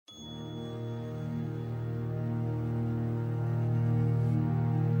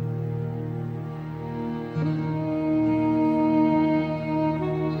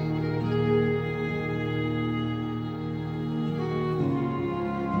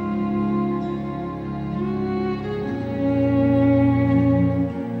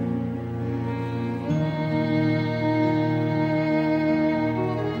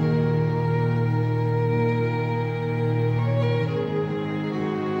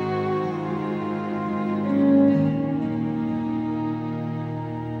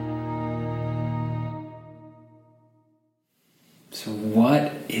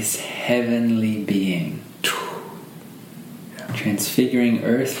his heavenly being. Transfiguring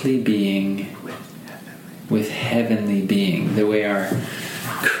earthly being with heavenly being. The way our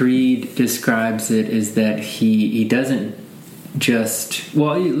creed describes it is that he doesn't just...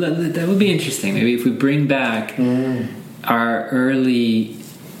 Well, that would be interesting. Maybe if we bring back our early,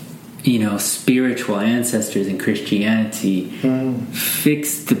 spiritual ancestors in Christianity,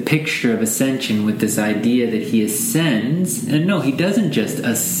 fix the picture of ascension with this idea that he ascends. And no, he doesn't just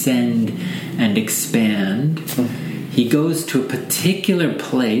ascend and expand. He goes to a particular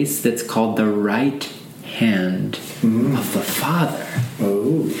place that's called the right hand of the Father.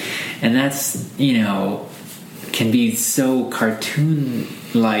 Oh. And that's, can be so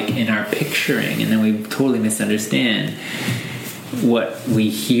cartoon-like in our picturing, and then we totally misunderstand what we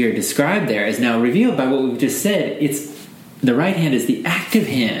hear described there is now revealed by what we've just said. It's the right hand is the active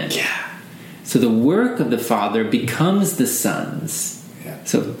hand. Yeah. So the work of the Father becomes the Son's. Yeah.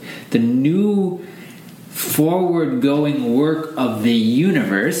 So the new forward-going work of the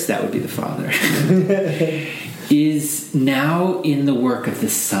universe, that would be the Father, is now in the work of the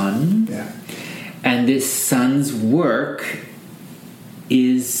Son. Yeah. And this Son's work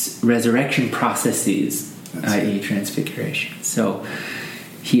is resurrection processes, i.e. transfiguration. So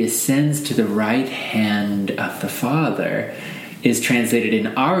he ascends to the right hand of the Father, is translated in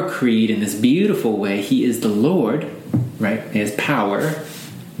our creed in this beautiful way. He is the Lord, right? He has power,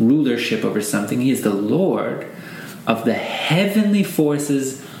 rulership over something. He is the Lord of the heavenly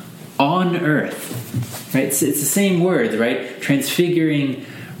forces on earth, right? It's the same words, right? Transfiguring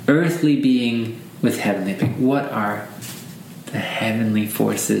earthly being with heavenly being. What are the heavenly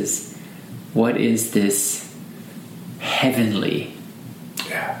forces? What is this heavenly?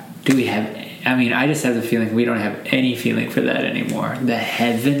 Yeah. Do we have... I just have the feeling we don't have any feeling for that anymore. The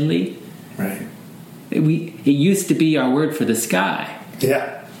heavenly? Right. It used to be our word for the sky.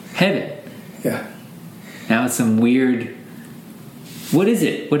 Yeah. Heaven. Yeah. Now it's some weird... What is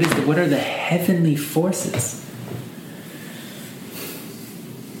it? What are the heavenly forces?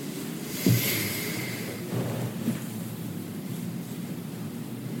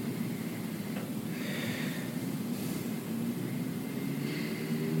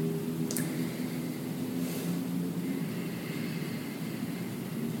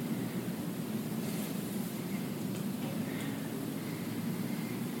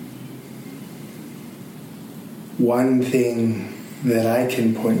 One thing that I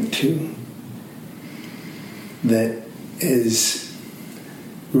can point to that is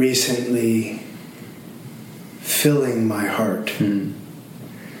recently filling my heart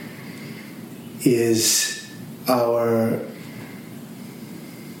is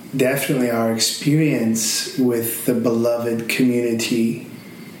definitely our experience with the beloved community,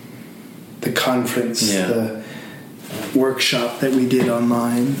 the conference, the workshop that we did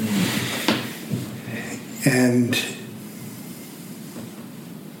online. And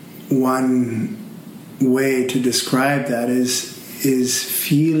one way to describe that is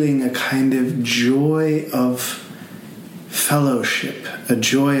feeling a kind of joy of fellowship, a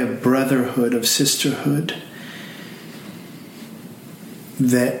joy of brotherhood, of sisterhood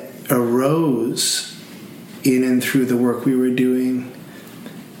that arose in and through the work we were doing,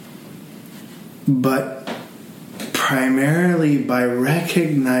 but primarily by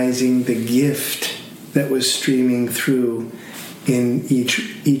recognizing the gift that was streaming through in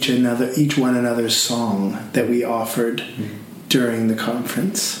each one another's song that we offered during the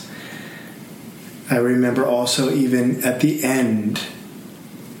conference. I remember also even at the end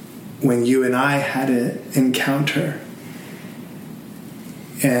when you and I had an encounter,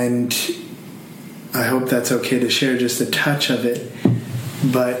 and I hope that's okay to share just a touch of it,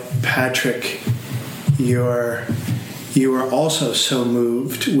 but Patrick, you are also so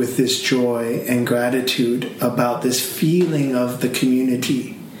moved with this joy and gratitude about this feeling of the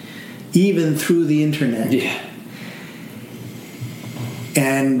community, even through the internet. Yeah.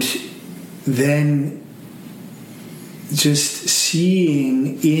 And then just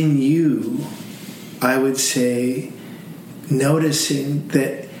seeing in you, I would say, noticing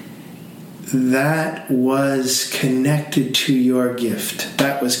that was connected to your gift.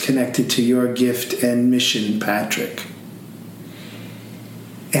 That was connected to your gift and mission, Patrick.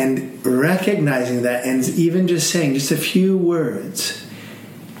 And recognizing that, and even just saying just a few words,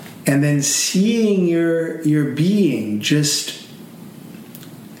 and then seeing your being just,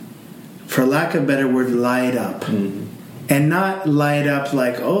 for lack of a better word, light up. And not light up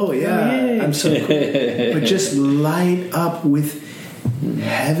like, oh yeah, I'm so cool, but just light up with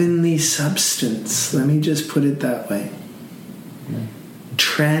heavenly substance. Let me just put it that way.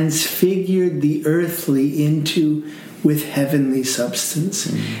 Transfigured the earthly into with heavenly substance.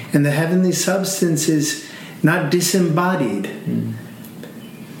 And the heavenly substance is not disembodied,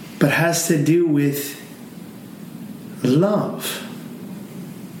 but has to do with love.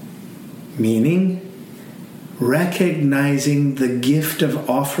 Meaning, recognizing the gift of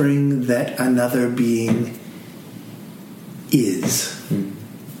offering that another being is.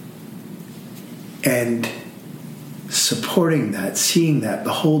 And supporting that, seeing that,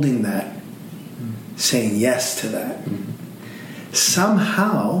 beholding that, saying yes to that.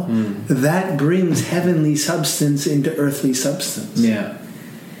 Somehow, that brings heavenly substance into earthly substance. Yeah.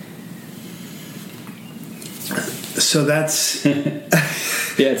 So that's...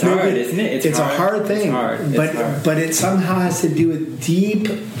 Yeah, it's hard, isn't it? It's hard. A hard thing. It's hard. But it somehow has to do with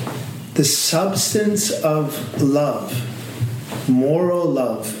the substance of love, moral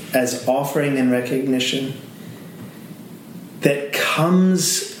love as offering and recognition that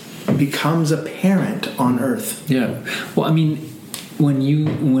becomes apparent on earth. Yeah. Well, I mean,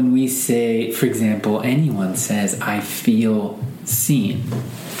 when we say, for example, anyone says, "I feel seen,"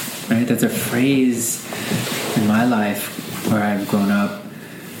 right? That's a phrase in my life where I've grown up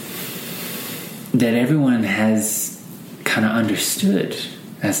that everyone has kind of understood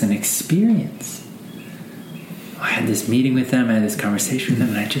as an experience. I had this meeting with them, I had this conversation with them,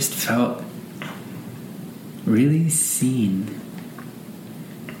 and I just felt really seen.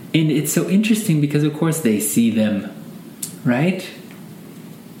 And it's so interesting because, of course, they see them, right?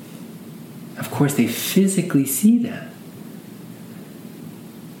 Of course, they physically see them.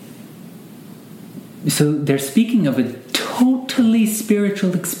 So they're speaking of a totally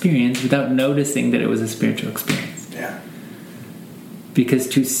spiritual experience without noticing that it was a spiritual experience. Yeah. Because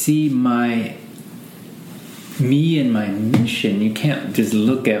to see me and my mission, you can't just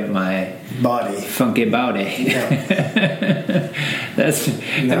look at my funky body. Yeah.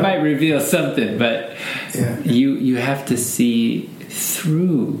 That might reveal something, but you have to see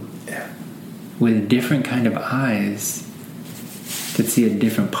through with a different kind of eyes to see a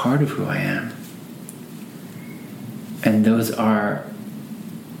different part of who I am. And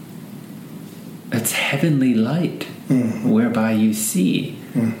it's heavenly light, whereby you see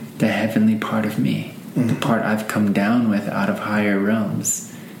the heavenly part of me, the part I've come down with out of higher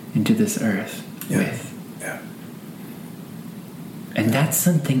realms into this earth with. Yeah. And that's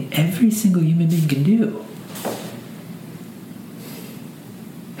something every single human being can do.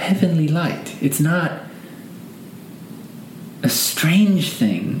 Heavenly light. It's not a strange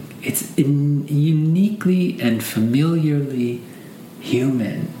thing. It's uniquely and familiarly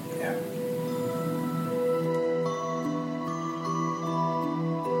human. Yeah.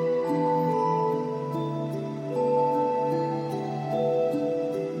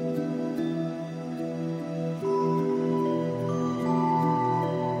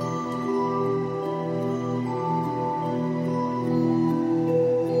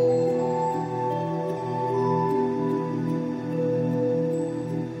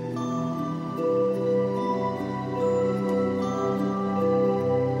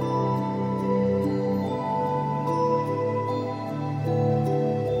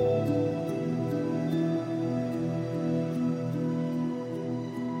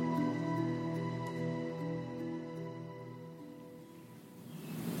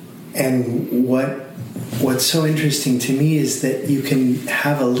 And what's so interesting to me is that you can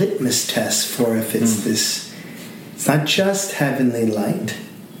have a litmus test for if it's this. It's not just heavenly light,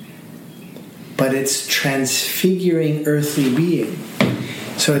 but it's transfiguring earthly being.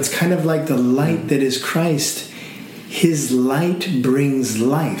 So it's kind of like the light that is Christ. His light brings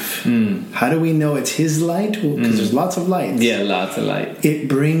life. How do we know it's His light? Because there's lots of lights. Yeah, lots of light. It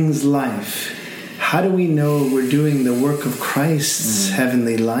brings life. How do we know we're doing the work of Christ's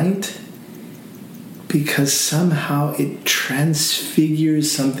heavenly light? Because somehow it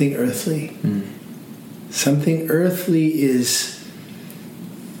transfigures something earthly. Something earthly is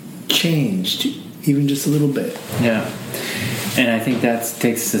changed, even just a little bit. Yeah. And I think that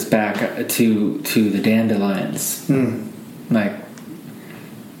takes us back to the dandelions. Like,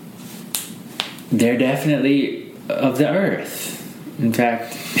 they're definitely of the earth. In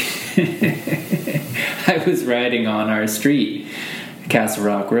fact, I was riding on our street, Castle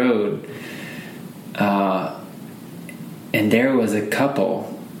Rock Road, and there was a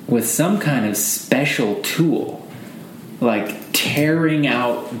couple with some kind of special tool, like tearing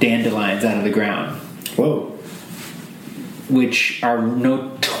out dandelions out of the ground. Whoa. Which are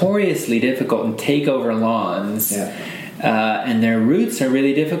notoriously difficult and take over lawns. Yeah. And their roots are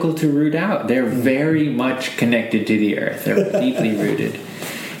really difficult to root out. They're very much connected to the earth. They're deeply rooted.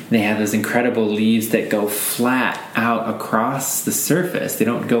 They have those incredible leaves that go flat out across the surface. They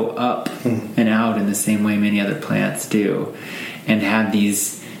don't go up and out in the same way many other plants do, and have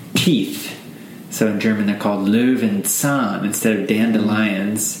these teeth. So in German they're called Löwenzahn instead of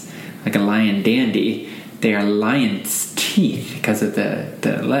dandelions, like a lion dandy. They are lion's teeth because of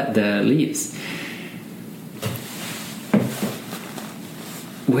the leaves.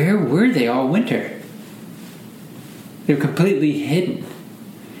 Where were they all winter? They were completely hidden.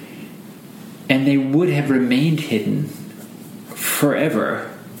 And they would have remained hidden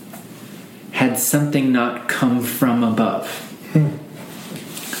forever had something not come from above.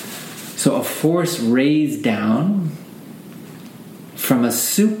 So a force raised down from a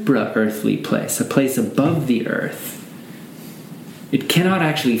supra-earthly place, a place above the earth. It cannot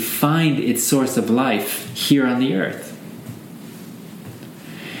actually find its source of life here on the earth.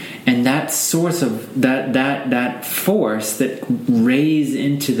 And that source of that force that rays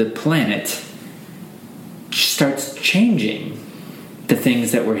into the planet starts changing the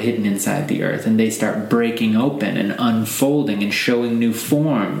things that were hidden inside the earth, and they start breaking open and unfolding and showing new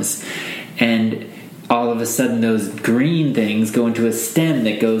forms. And all of a sudden those green things go into a stem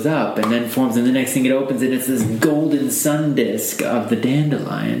that goes up and then forms, and the next thing it opens and it's this golden sun disk of the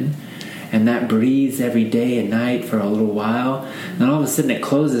dandelion, and that breathes every day and night for a little while, and then all of a sudden it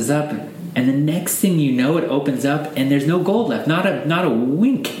closes up, and the next thing you know it opens up and there's no gold left, not a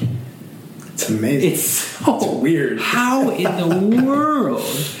wink. It's amazing. It's weird. How in the world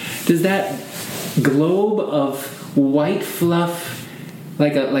does that globe of white fluff,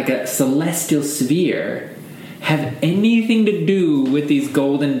 like a celestial sphere, have anything to do with these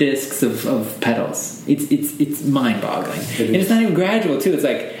golden discs of petals? It's mind-boggling. And it's not even gradual too. It's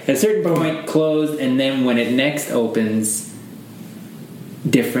like at a certain point closed, and then when it next opens,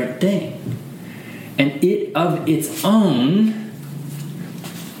 different thing. And it of its own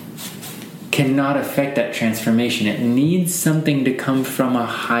cannot affect that transformation. It needs something to come from a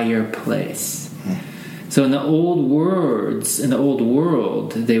higher place. So in the old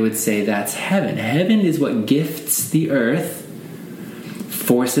world, they would say that's heaven. Heaven is what gifts the earth,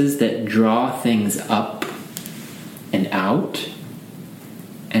 forces that draw things up and out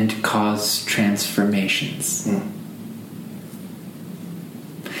and cause transformations.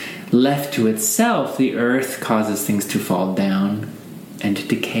 Left to itself, the earth causes things to fall down and to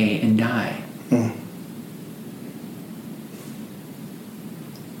decay and die.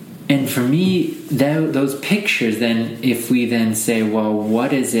 And for me, those pictures, then, if we then say, well,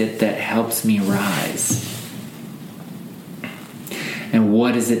 what is it that helps me rise? And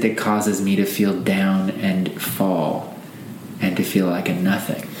what is it that causes me to feel down and fall and to feel like a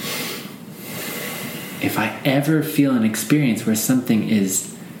nothing? If I ever feel an experience where something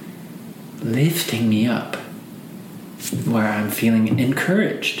is lifting me up, where I'm feeling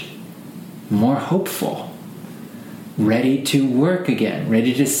encouraged, more hopeful, ready to work again,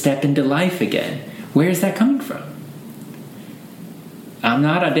 ready to step into life again, where is that coming from? I'm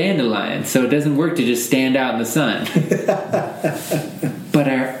not a dandelion, so it doesn't work to just stand out in the sun. But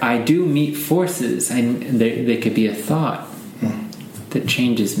I do meet forces, and they could be a thought that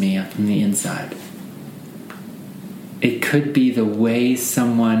changes me from the inside. It could be the way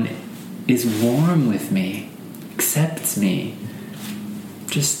someone is warm with me, accepts me,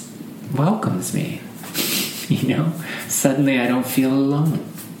 just welcomes me. Suddenly I don't feel alone.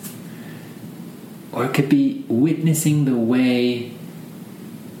 Or it could be witnessing the way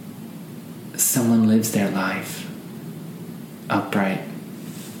someone lives their life. Upright.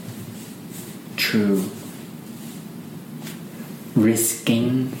 True.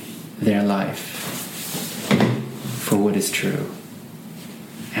 Risking their life for what is true.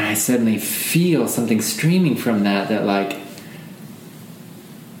 And I suddenly feel something streaming from that like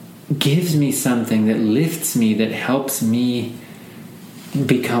gives me something, that lifts me, that helps me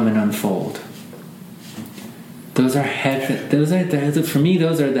become and unfold. Those are for me,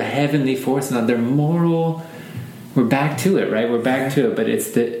 those are the heavenly forces. They're moral. We're back to it, right? We're back to it, but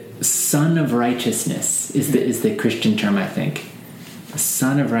it's the Son of Righteousness is the Christian term, I think. The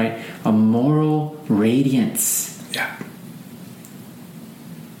Son of a moral radiance. Yeah.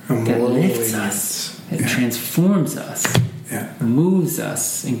 That lifts us. It transforms us. Yeah. Moves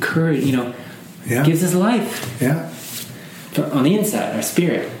us, gives us life. Yeah. On the inside, our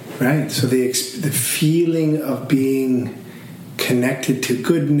spirit. Right. So the feeling of being connected to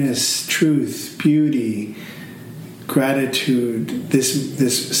goodness, truth, beauty, gratitude,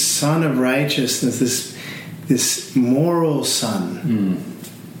 this sun of righteousness, this moral sun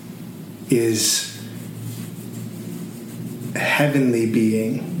is heavenly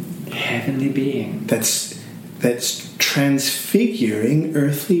being. Heavenly being. That's transfiguring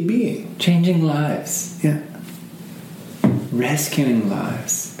earthly being. Changing lives. Yeah. Rescuing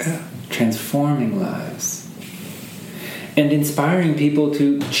lives. Yeah. Transforming lives. And inspiring people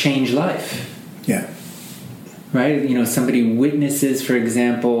to change life. Yeah. Right? Somebody witnesses, for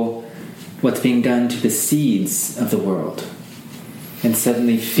example, what's being done to the seeds of the world. And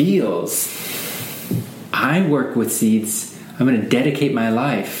suddenly feels, I work with seeds. I'm going to dedicate my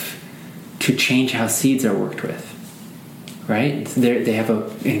life to change how seeds are worked with. Right? They have an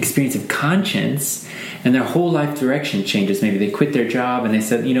experience of conscience, and their whole life direction changes. Maybe they quit their job, and they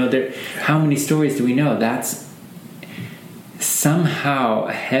said, how many stories do we know? That's somehow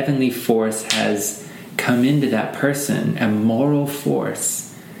a heavenly force has come into that person, a moral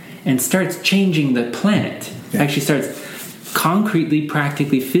force, and starts changing the planet. Yeah. Actually starts concretely,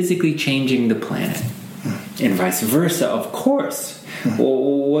 practically, physically changing the planet. And vice versa, of course. Well,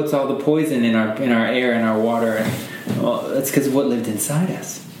 what's all the poison in our air and our water? Well, that's because of what lived inside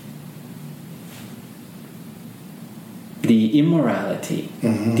us. The immorality,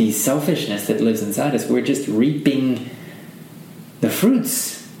 the selfishness that lives inside us, we're just reaping the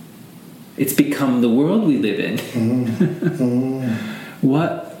fruits. It's become the world we live in.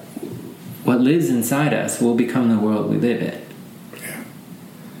 What lives inside us will become the world we live in. Yeah.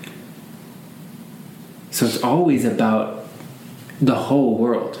 So it's always about the whole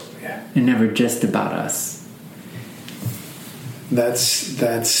world, and never just about us.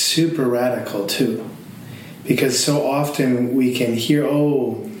 That's super radical too, because so often we can hear,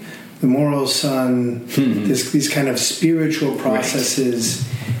 the moral sun, these kind of spiritual processes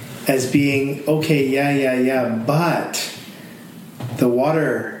as being okay, but the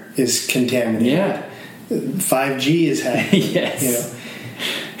water is contaminated. Yeah. 5G is happening. Yes.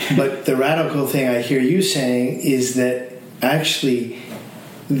 But the radical thing I hear you saying is that actually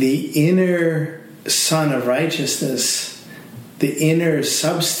the inner sun of righteousness, the inner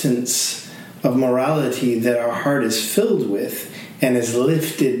substance of morality that our heart is filled with and is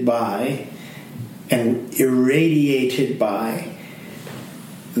lifted by and irradiated by,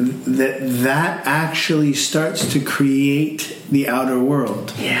 that actually starts to create the outer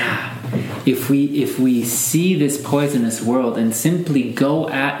world. Yeah. If we see this poisonous world and simply go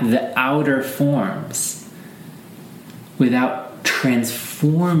at the outer forms without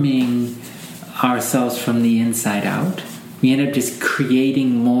transforming ourselves from the inside out, we end up just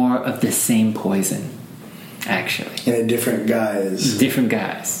creating more of the same poison, actually. In a different guise. Different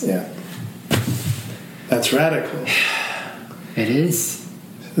guise. Yeah. That's radical. It is.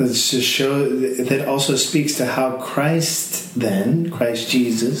 Let's just show that also speaks to how Christ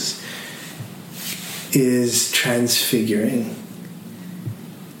Jesus, is transfiguring.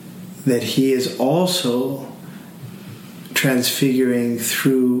 That he is also transfiguring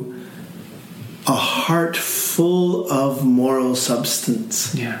through a heart full of moral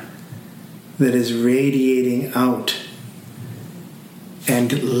substance. Yeah. That is radiating out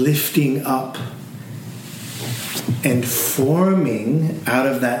and lifting up and forming out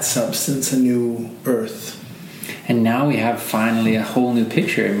of that substance a new earth. And now we have finally a whole new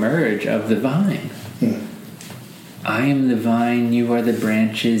picture emerge of the vine. I am the vine, you are the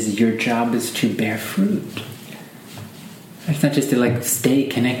branches, your job is to bear fruit. It's not just to stay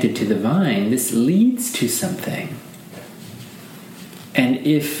connected to the vine, this leads to something. And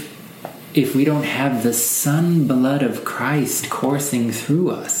if we don't have the sun blood of Christ coursing through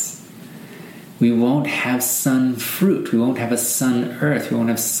us, we won't have sun fruit, we won't have a sun earth, we won't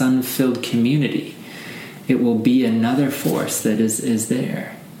have sun-filled community. It will be another force that is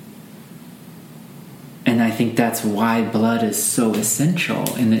there. And I think that's why blood is so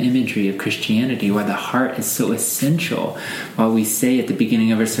essential in the imagery of Christianity, why the heart is so essential. Why we say at the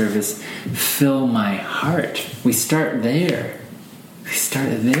beginning of our service, fill my heart. We start there.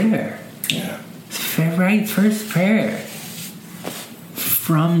 Yeah. Right, first prayer.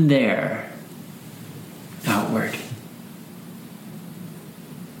 From there, outward.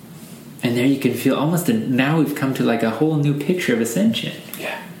 And there you can feel almost now we've come to a whole new picture of Ascension.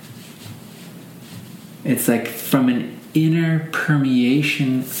 Yeah. It's from an inner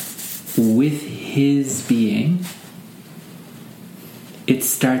permeation with his being, it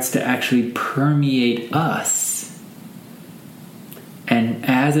starts to actually permeate us. And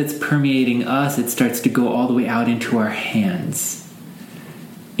as it's permeating us, it starts to go all the way out into our hands,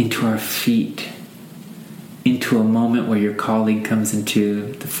 into our feet, into a moment where your colleague comes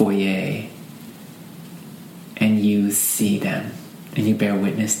into the foyer and you see them and you bear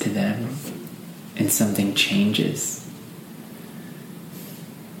witness to them and something changes.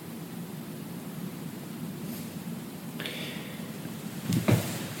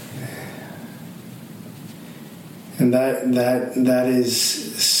 And that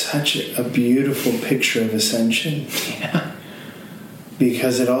is such a beautiful picture of ascension. Yeah.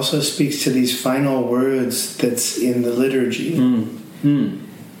 Because it also speaks to these final words that's in the liturgy.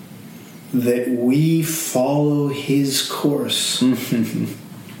 That we follow his course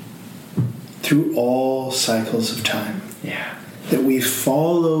through all cycles of time. Yeah. That we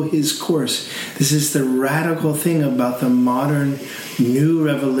follow his course. This is the radical thing about the modern new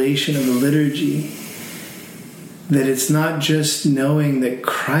revelation of the liturgy. That it's not just knowing that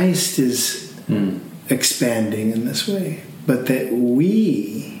Christ is expanding in this way, but that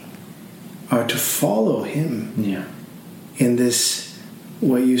we are to follow him in this,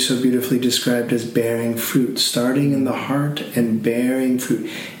 what you so beautifully described as bearing fruit, starting in the heart and bearing fruit,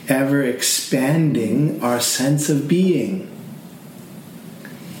 ever expanding our sense of being.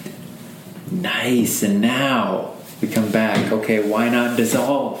 Nice. And now we come back. Okay, why not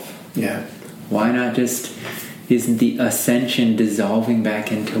dissolve? Yeah. Why not just, isn't the ascension dissolving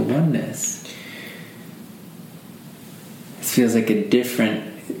back into oneness? This feels like a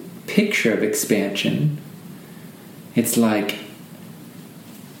different picture of expansion. It's like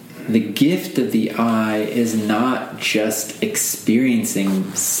the gift of the I is not just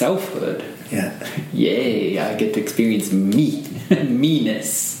experiencing selfhood. Yeah. Yay, I get to experience me,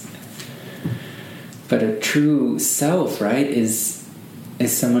 me-ness. But a true self, right, is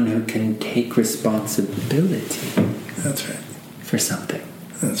someone who can take responsibility. That's right. For something.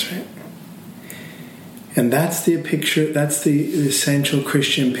 That's right. And that's the picture, that's the essential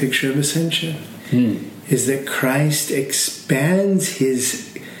Christian picture of ascension. Is that Christ expands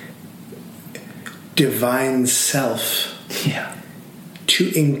his divine self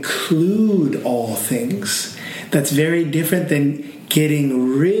to include all things. That's very different than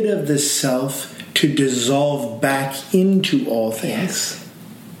getting rid of the self to dissolve back into all things.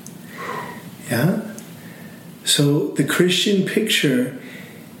 Yeah? So the Christian picture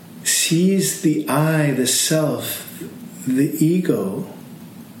sees the I, the self, the ego,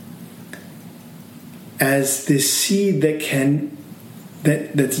 as this seed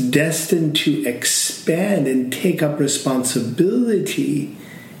that's destined to expand and take up responsibility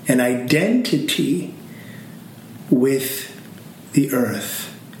and identity with the earth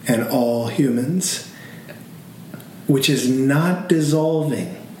and all humans, which is not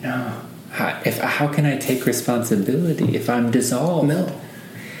dissolving. No. How can I take responsibility if I'm dissolved? No.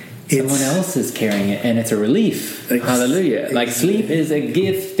 Someone else is carrying it, and it's a relief. Hallelujah. Like sleep is a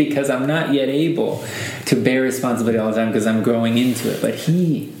gift because I'm not yet able to bear responsibility all the time because I'm growing into it. But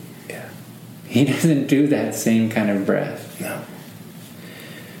he doesn't do that same kind of breath. No.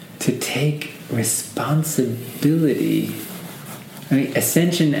 To take responsibility. I mean,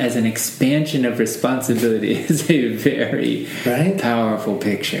 ascension as an expansion of responsibility is a very powerful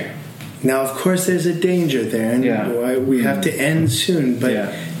picture. Now, of course, there's a danger there, and we have to end soon.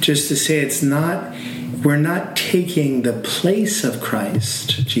 But just to say, we're not taking the place of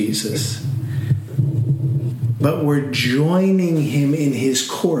Christ, Jesus, but we're joining him in his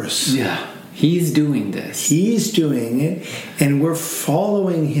course. Yeah, he's doing this. He's doing it, and we're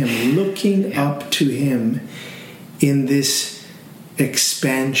following him, looking up to him in this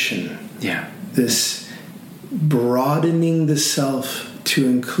expansion. Yeah, this broadening the self to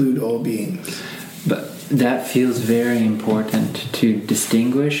include all beings. But that feels very important to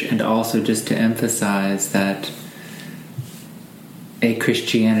distinguish, and also just to emphasize that a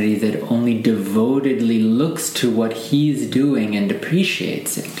Christianity that only devotedly looks to what he's doing and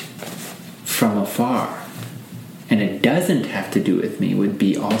appreciates it from afar, and it doesn't have to do with me, would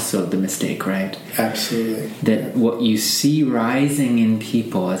be also the mistake, right? Absolutely. That what you see rising in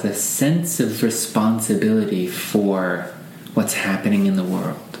people as a sense of responsibility for what's happening in the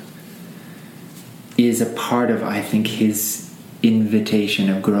world is a part of, I think, his invitation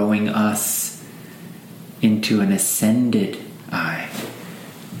of growing us into an ascended I.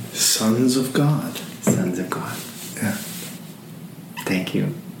 Sons of God. Sons of God. Yeah. Thank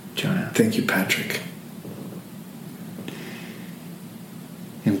you, Jonah. Thank you, Patrick.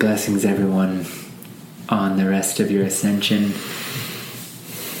 And blessings, everyone, on the rest of your ascension.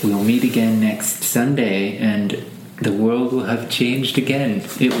 We'll meet again next Sunday, and the world will have changed again.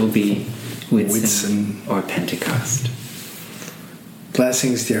 It will be Whitsun or Pentecost.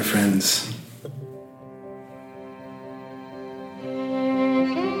 Blessings, dear friends.